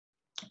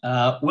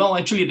Well,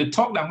 actually, the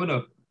talk that I'm going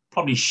to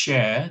probably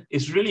share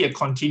is really a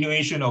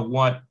continuation of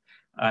what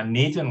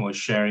Nathan was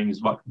sharing, is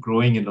about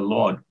growing in the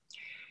Lord.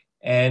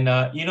 And,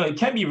 it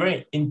can be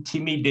very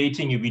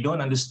intimidating if we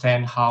don't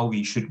understand how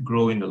we should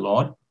grow in the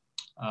Lord.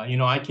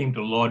 I came to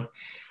the Lord,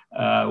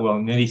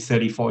 nearly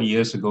 34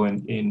 years ago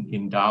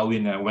in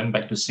Darwin. I went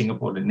back to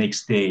Singapore the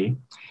next day.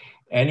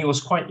 And it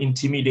was quite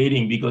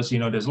intimidating because,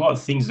 there's a lot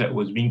of things that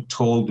was being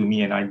told to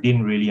me and I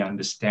didn't really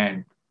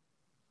understand.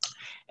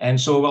 And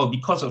so,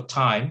 because of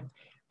time,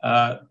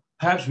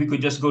 perhaps we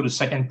could just go to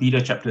 2 Peter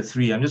chapter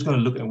 3. I'm just going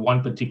to look at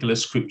one particular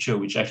scripture,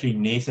 which actually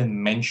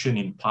Nathan mentioned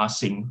in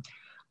passing.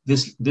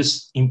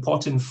 This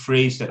important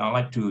phrase that I'd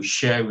like to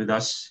share with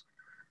us,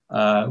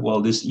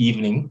 this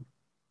evening.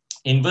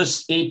 In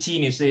verse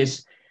 18, it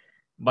says,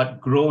 "But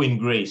grow in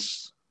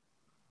grace,"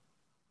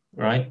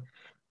 right?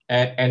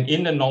 And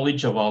in the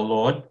knowledge of our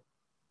Lord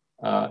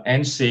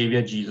and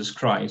Savior Jesus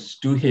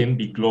Christ. To him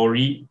be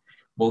glory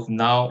both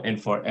now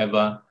and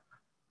forever.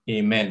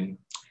 Amen.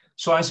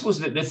 So I suppose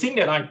that the thing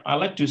that I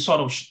like to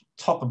sort of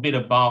talk a bit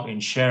about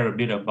and share a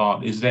bit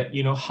about is that,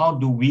 how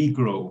do we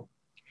grow?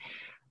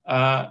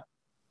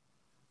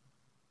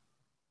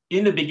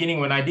 In the beginning,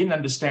 when I didn't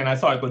understand, I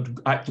thought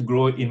I had to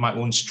grow in my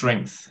own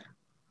strength,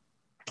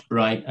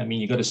 right? I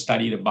mean, you got to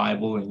study the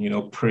Bible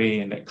and, pray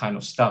and that kind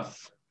of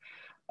stuff.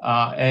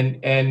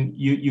 And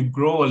you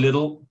grow a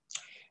little,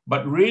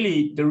 but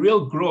really the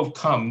real growth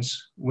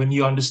comes when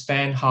you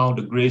understand how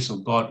the grace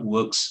of God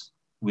works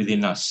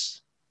within us.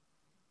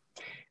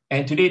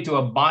 And today, to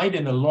abide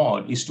in the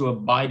Lord is to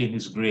abide in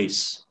his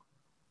grace.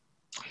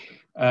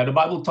 The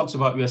Bible talks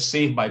about we are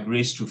saved by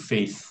grace through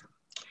faith.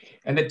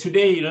 And that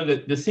today,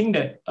 the thing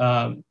that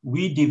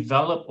we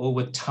develop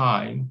over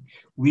time,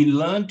 we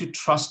learn to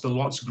trust the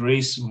Lord's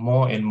grace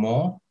more and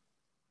more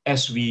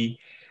as we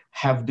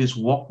have this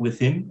walk with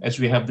him, as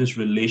we have this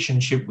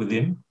relationship with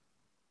him.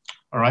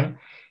 All right.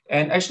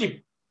 And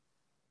actually,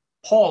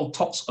 Paul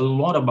talks a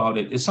lot about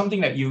it. It's something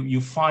that you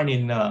find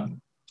in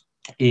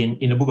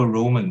the book of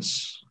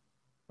Romans.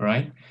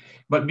 Right?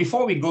 But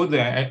before we go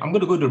there, I'm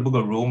going to go to the book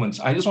of Romans.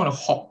 I just want to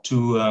hop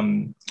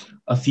to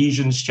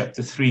Ephesians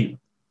chapter 3.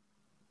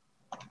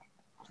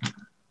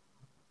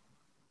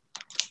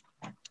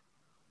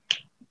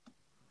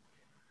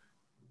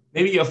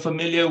 Maybe you're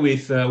familiar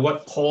with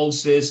what Paul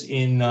says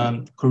in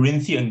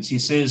Corinthians. He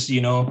says,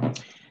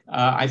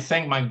 I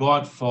thank my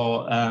God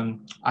for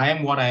I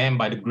am what I am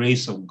by the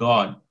grace of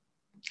God.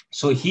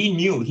 So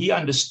he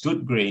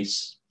understood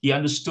grace. He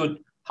understood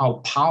how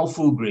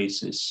powerful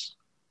grace is.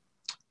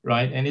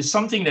 Right. And it's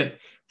something that,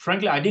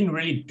 frankly, I didn't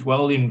really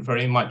dwell in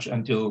very much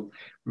until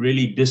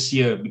really this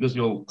year because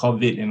of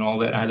COVID and all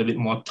that. I had a bit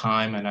more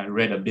time and I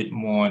read a bit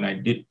more and I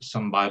did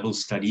some Bible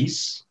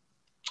studies.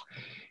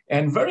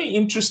 And very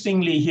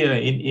interestingly here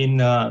in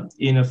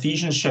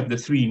Ephesians chapter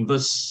 3, in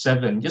verse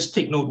 7, just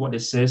take note what it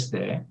says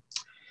there.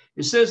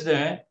 It says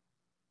there,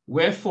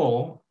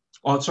 whereof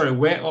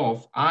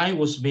I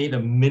was made a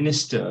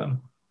minister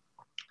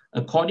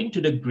according to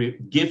the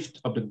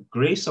gift of the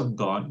grace of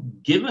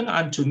God given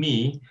unto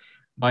me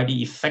by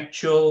the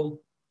effectual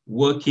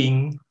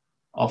working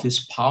of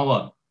his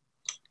power.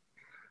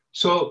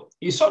 So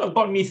it sort of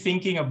got me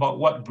thinking about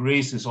what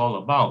grace is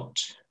all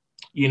about.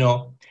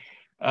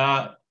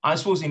 I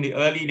suppose in the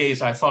early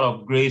days, I thought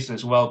of grace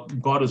as well.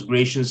 God was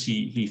gracious.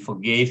 He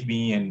forgave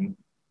me and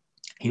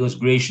he was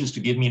gracious to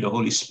give me the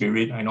Holy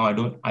Spirit. I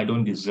know I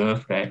don't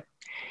deserve that.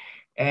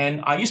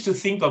 And I used to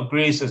think of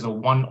grace as a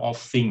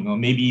one-off thing, or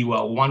maybe,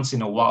 once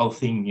in a while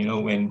thing,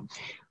 when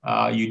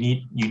you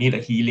need a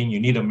healing, you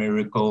need a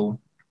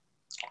miracle,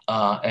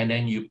 and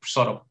then you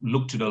sort of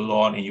look to the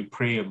Lord and you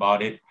pray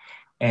about it,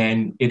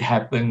 and it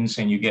happens,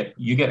 and you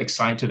get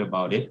excited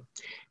about it.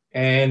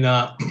 And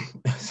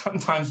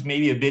sometimes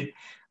maybe a bit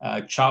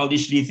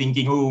childishly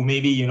thinking, oh,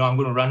 maybe I'm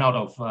going to run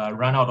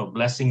out of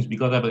blessings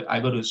because I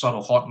got to sort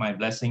of hoard my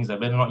blessings. I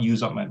better not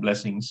use up my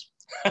blessings.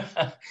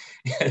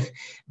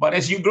 But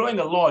as you grow in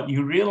the Lord,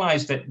 you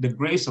realize that the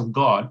grace of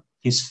God,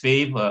 his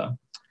favor,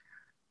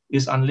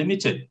 is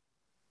unlimited,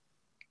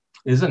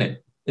 isn't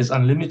it? It's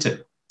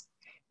unlimited.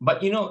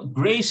 But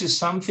grace is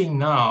something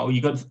now we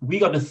got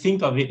to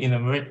think of it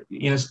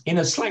in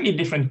a slightly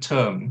different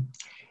term,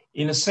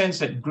 in a sense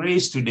that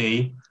grace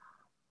today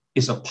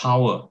is a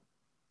power.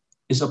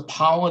 It's a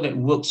power that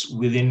works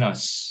within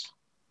us.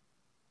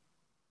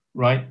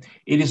 Right?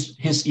 It is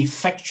his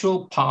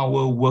effectual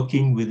power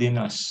working within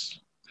us.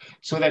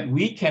 So that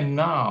we can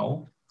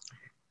now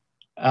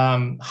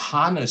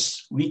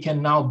harness, we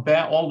can now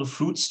bear all the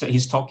fruits that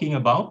he's talking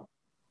about.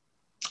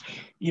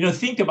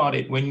 Think about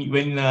it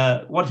when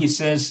what he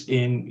says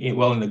in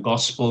the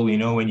gospel,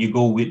 when you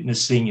go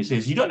witnessing, he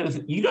says, you don't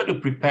have to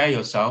prepare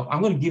yourself.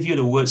 I'm going to give you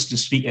the words to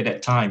speak at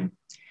that time.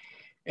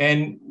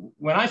 And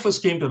when I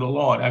first came to the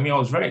Lord, I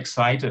was very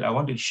excited. I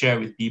wanted to share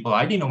with people.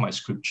 I didn't know my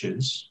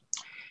scriptures.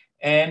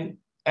 And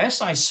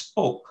as I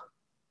spoke,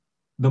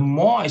 the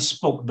more I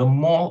spoke, the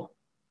more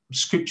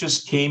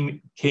scriptures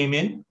came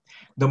in,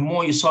 the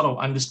more you sort of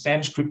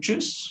understand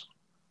scriptures,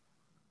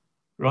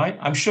 right?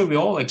 I'm sure we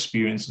all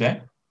experience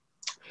that.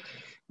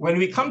 when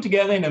we come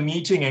together in a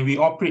meeting and we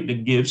operate the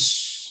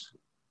gifts,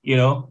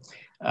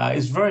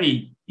 it's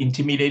very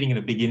intimidating in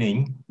the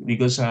beginning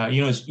because,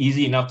 it's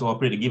easy enough to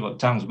operate the gift of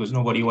tongues because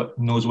nobody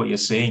knows what you're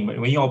saying. But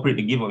when you operate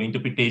the gift of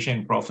interpretation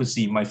and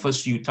prophecy, my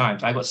first few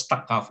times, I got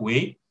stuck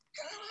halfway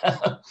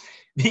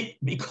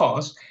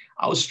because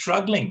I was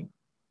struggling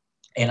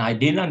and I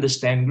didn't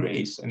understand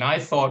grace. And I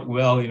thought,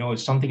 well,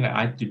 it's something that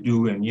I had to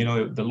do. And,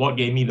 the Lord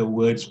gave me the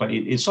words, but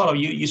it's sort of,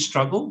 you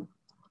struggle,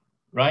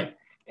 right?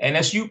 And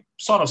as you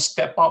sort of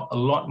step up a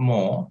lot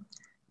more,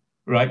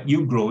 right,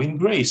 you grow in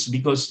grace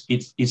because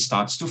it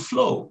starts to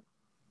flow,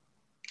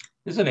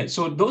 isn't it?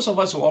 So those of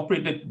us who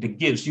operate the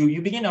gifts, you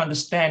begin to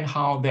understand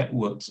how that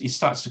works. It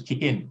starts to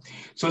kick in.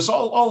 So it's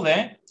all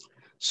there.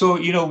 So,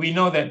 we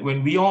know that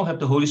when we all have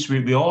the Holy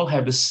Spirit, we all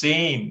have the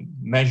same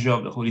measure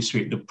of the Holy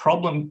Spirit. The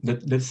problem,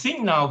 the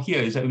thing now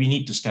here is that we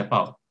need to step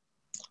out.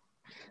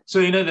 So,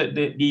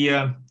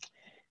 the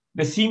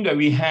theme that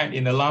we had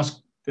in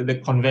the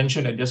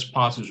convention that just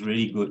passed was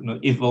really good.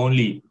 If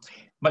only.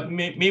 But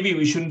maybe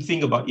we shouldn't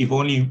think about if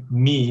only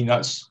me,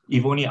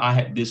 if only I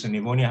had this and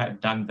if only I had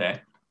done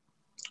that.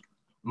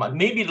 But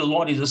maybe the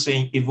Lord is just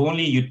saying, if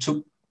only you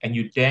took and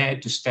you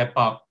dared to step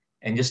up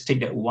and just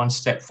take that one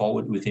step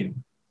forward with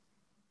him.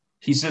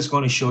 He's just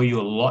going to show you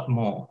a lot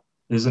more,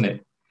 isn't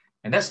it?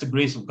 And that's the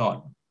grace of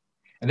God.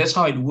 And that's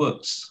how it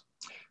works.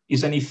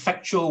 It's an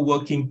effectual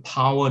working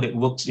power that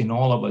works in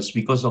all of us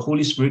because the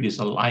Holy Spirit is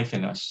alive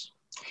in us.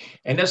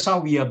 And that's how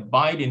we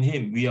abide in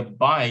him. We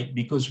abide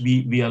because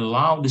we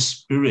allow the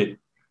Spirit,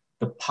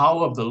 the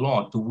power of the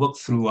Lord to work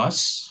through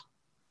us,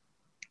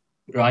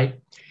 right?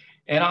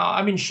 And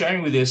I've been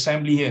sharing with the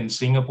assembly here in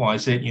Singapore. I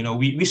said,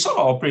 we sort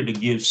of operate the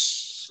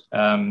gifts.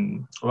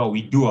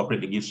 We do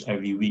operate the gifts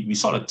every week. We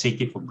sort of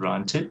take it for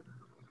granted.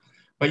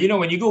 But,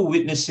 when you go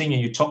witnessing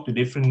and you talk to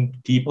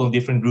different people,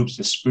 different groups,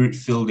 the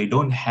Spirit-filled, they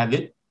don't have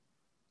it.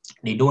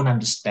 They don't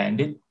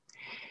understand it.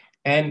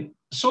 And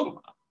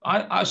so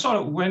I sort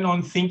of went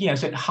on thinking, I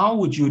said, how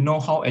would you know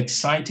how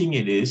exciting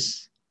it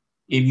is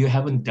if you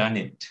haven't done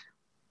it?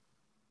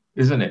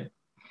 Isn't it?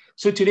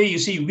 So today, you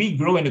see, we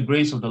grow in the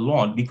grace of the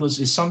Lord because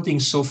it's something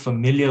so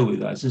familiar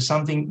with us. It's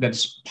something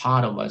that's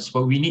part of us,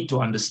 but we need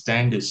to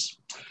understand this.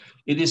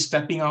 It is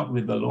stepping out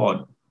with the Lord,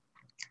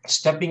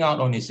 stepping out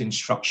on his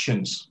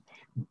instructions,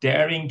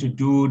 daring to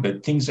do the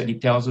things that he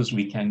tells us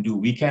we can do.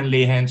 We can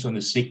lay hands on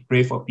the sick,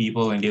 pray for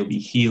people, and they'll be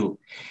healed.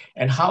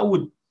 And how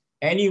would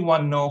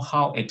anyone know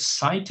how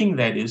exciting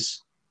that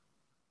is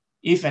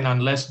if and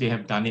unless they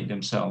have done it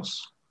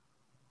themselves?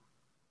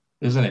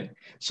 Isn't it?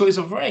 So it's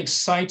a very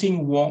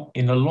exciting walk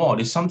in the Lord.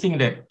 It's something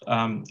that,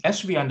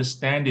 as we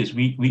understand this,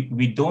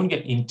 we don't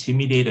get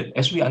intimidated.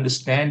 As we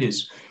understand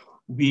this,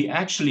 we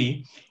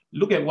actually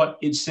look at what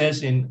it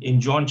says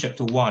in John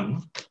chapter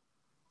 1.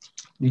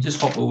 We just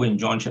hop over in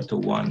John chapter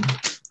 1.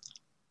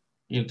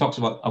 It talks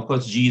about, of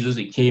course, Jesus,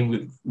 it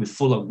came with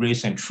full of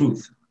grace and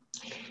truth.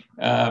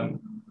 It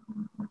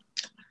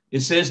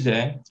says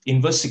there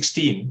in verse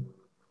 16,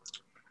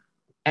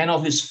 and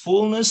of his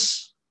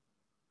fullness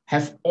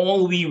have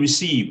all we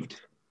received,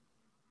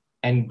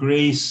 and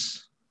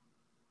grace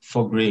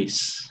for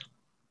grace.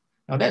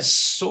 Now that's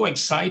so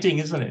exciting,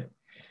 isn't it?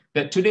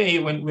 That today,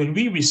 when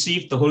we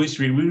receive the Holy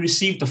Spirit, we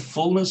receive the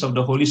fullness of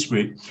the Holy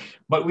Spirit,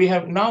 but we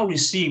have now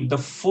received the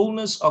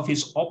fullness of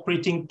his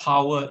operating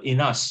power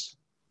in us.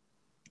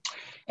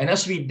 And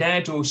as we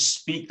dare to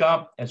speak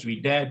up, as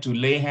we dare to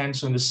lay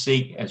hands on the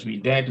sick, as we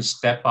dare to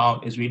step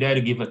out, as we dare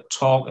to give a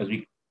talk, as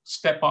we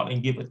step out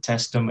and give a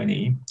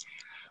testimony,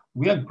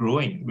 we are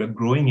growing. We're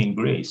growing in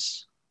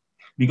grace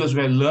because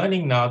we're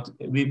learning now.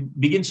 We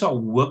begin to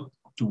work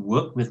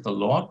with the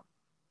Lord,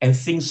 and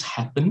things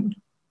happen.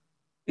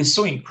 It's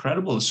so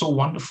incredible. It's so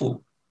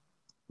wonderful,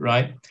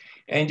 right?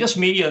 And just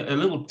maybe a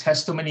little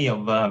testimony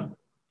of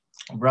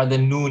Brother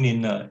Noon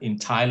in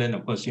Thailand.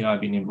 Of course, I've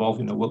been involved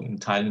in the work in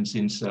Thailand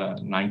since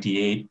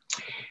 '98,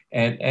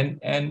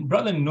 and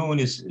Brother Noon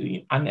is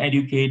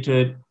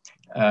uneducated,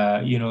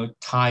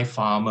 Thai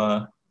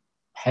farmer,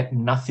 had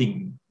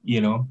nothing,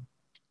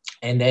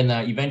 And then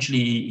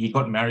eventually he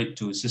got married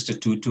to Sister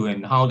Tutu,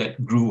 and how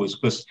that grew was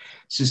because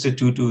Sister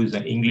Tutu is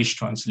an English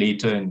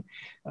translator, and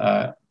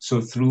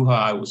so through her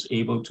I was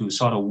able to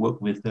sort of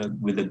work with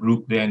the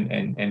group then,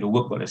 and the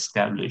work got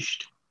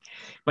established.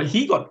 But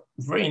he got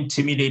very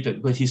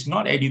intimidated because he's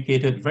not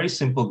educated, very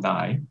simple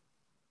guy.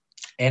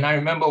 And I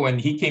remember when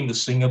he came to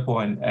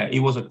Singapore, and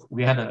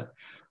we had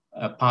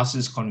a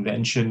pastors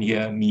convention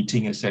here,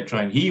 meeting,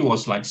 etc. And he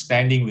was like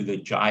standing with the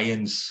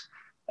giants.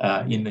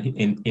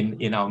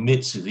 In our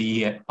midst.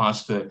 He had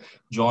Pastor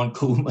John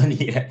Kuhlman,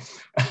 he had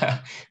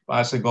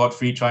Pastor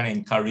Godfrey trying to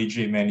encourage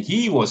him, and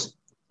he was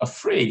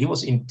afraid, he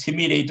was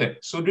intimidated.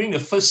 So during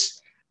the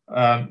first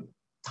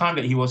time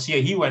that he was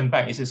here, he went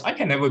back, he says, I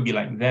can never be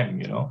like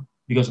them,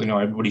 because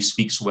everybody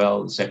speaks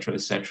well, etc.,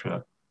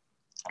 etc.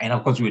 And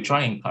of course, we were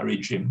trying to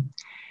encourage him.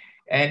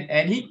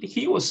 And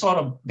he was sort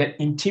of,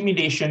 that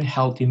intimidation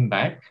held him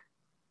back.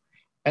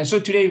 And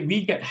so today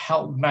we get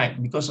held back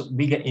because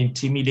we get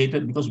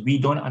intimidated because we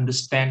don't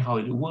understand how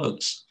it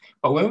works.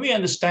 But when we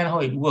understand how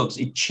it works,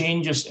 it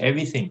changes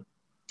everything.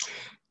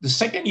 the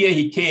second year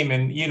he came,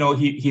 and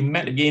he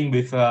met again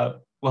with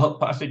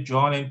Pastor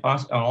John and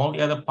all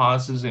the other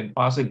pastors and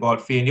Pastor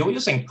Godfrey, and they were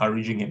just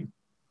encouraging him.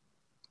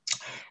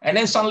 And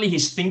then suddenly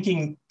his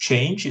thinking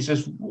changed. He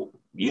says,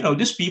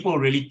 these people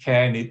really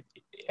care.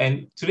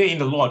 And today in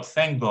the Lord,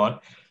 thank God,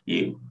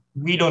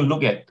 we don't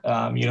look at,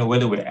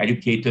 whether we're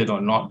educated or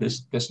not.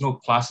 There's no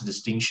class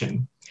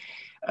distinction.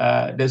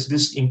 There's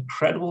this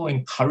incredible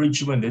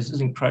encouragement. There's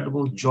this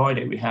incredible joy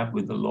that we have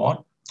with the Lord.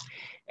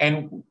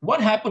 And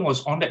what happened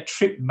was, on that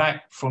trip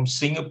back from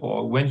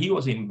Singapore, when he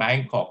was in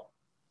Bangkok,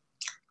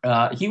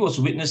 he was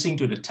witnessing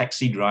to the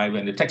taxi driver,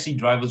 and the taxi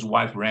driver's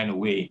wife ran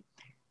away,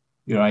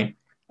 right?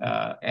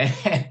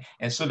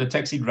 And so the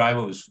taxi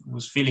driver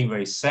was feeling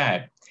very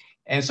sad.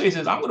 And so he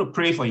says, I'm going to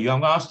pray for you.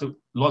 I'm going to ask the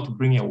Lord to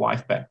bring your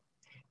wife back.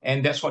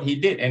 And that's what he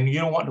did. And you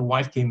know what? The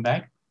wife came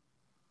back.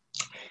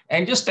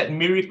 And just that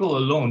miracle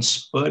alone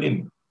spurred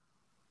him.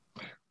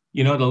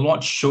 The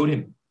Lord showed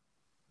him,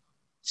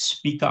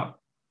 speak up.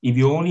 If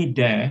you only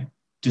dare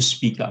to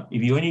speak up,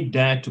 if you only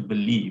dare to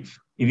believe,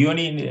 if you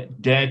only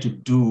dare to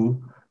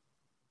do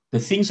the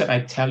things that I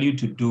tell you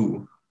to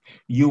do,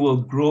 you will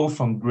grow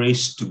from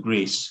grace to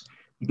grace,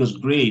 because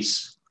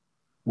grace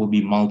will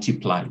be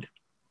multiplied,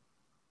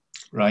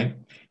 right?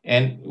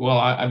 And well,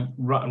 I'm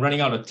running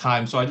out of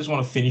time, so I just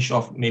want to finish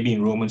off maybe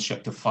in Romans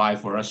chapter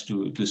 5 for us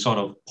to sort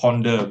of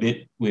ponder a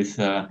bit with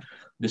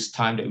this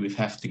time that we've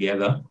had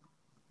together.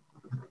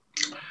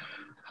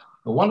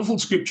 A wonderful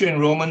scripture in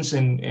Romans,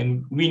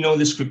 and we know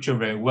this scripture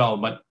very well,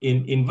 but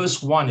in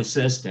verse 1 it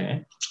says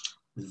there,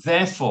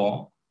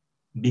 therefore,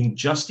 being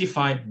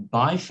justified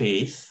by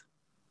faith,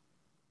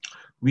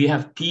 we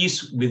have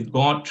peace with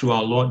God through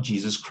our Lord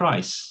Jesus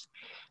Christ.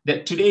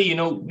 That today,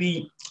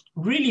 we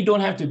really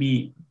don't have to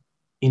be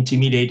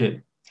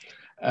intimidated.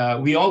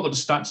 We all got to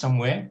start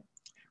somewhere.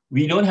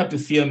 We don't have to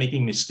fear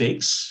making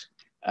mistakes.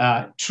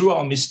 Through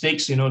our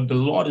mistakes, the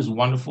Lord is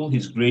wonderful.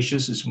 He's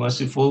gracious, He's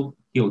merciful.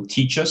 He'll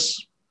teach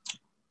us,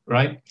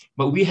 right?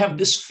 But we have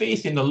this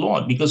faith in the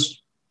Lord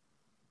because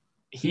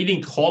He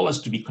didn't call us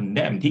to be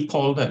condemned. He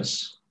called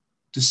us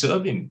to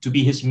serve Him, to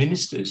be His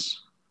ministers.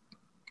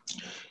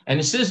 And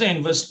it says there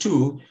in verse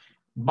 2,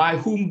 by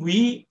whom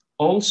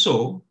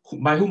also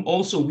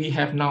we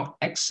have now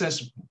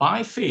access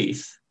by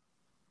faith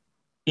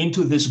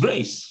into this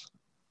grace,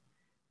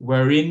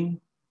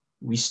 wherein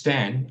we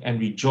stand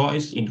and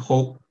rejoice in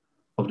hope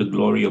of the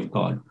glory of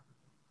God.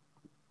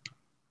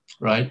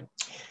 Right?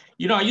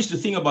 I used to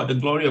think about the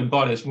glory of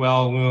God as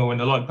well. When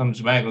the Lord comes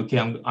back, okay,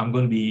 I'm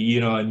going to be,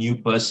 a new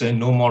person,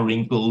 no more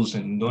wrinkles,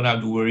 and don't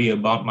have to worry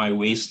about my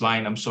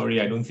waistline. I'm sorry,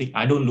 I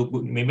don't look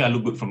good. Maybe I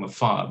look good from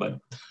afar,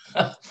 but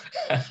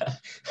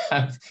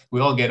we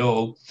all get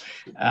old.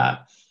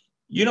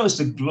 It's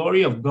the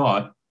glory of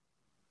God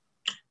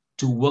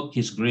to work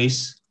His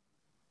grace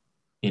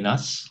in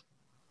us.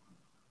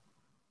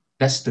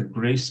 That's the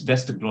grace,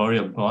 that's the glory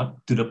of God,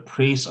 to the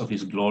praise of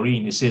His glory.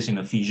 And it says in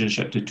Ephesians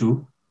chapter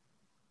 2.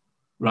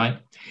 Right?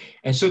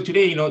 And so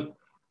today,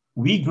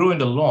 we grow in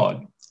the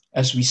Lord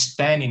as we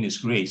stand in His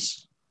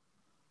grace.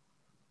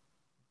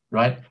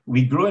 Right?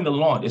 We grow in the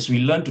Lord as we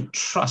learn to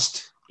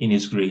trust in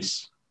His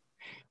grace.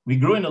 We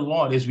grow in the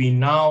Lord as we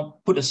now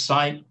put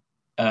aside,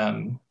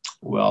 the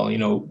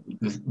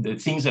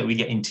things that we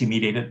get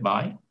intimidated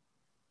by.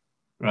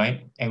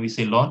 Right? And we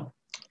say, Lord,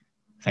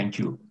 thank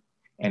you.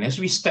 And as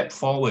we step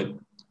forward,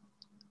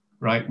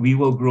 right, we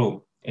will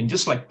grow. And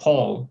just like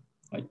Paul,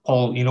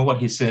 what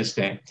he says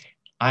there,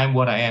 I am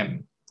what I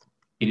am.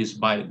 It is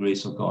by the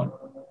grace of God.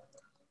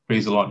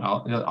 Praise the Lord.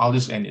 I'll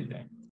just end it there.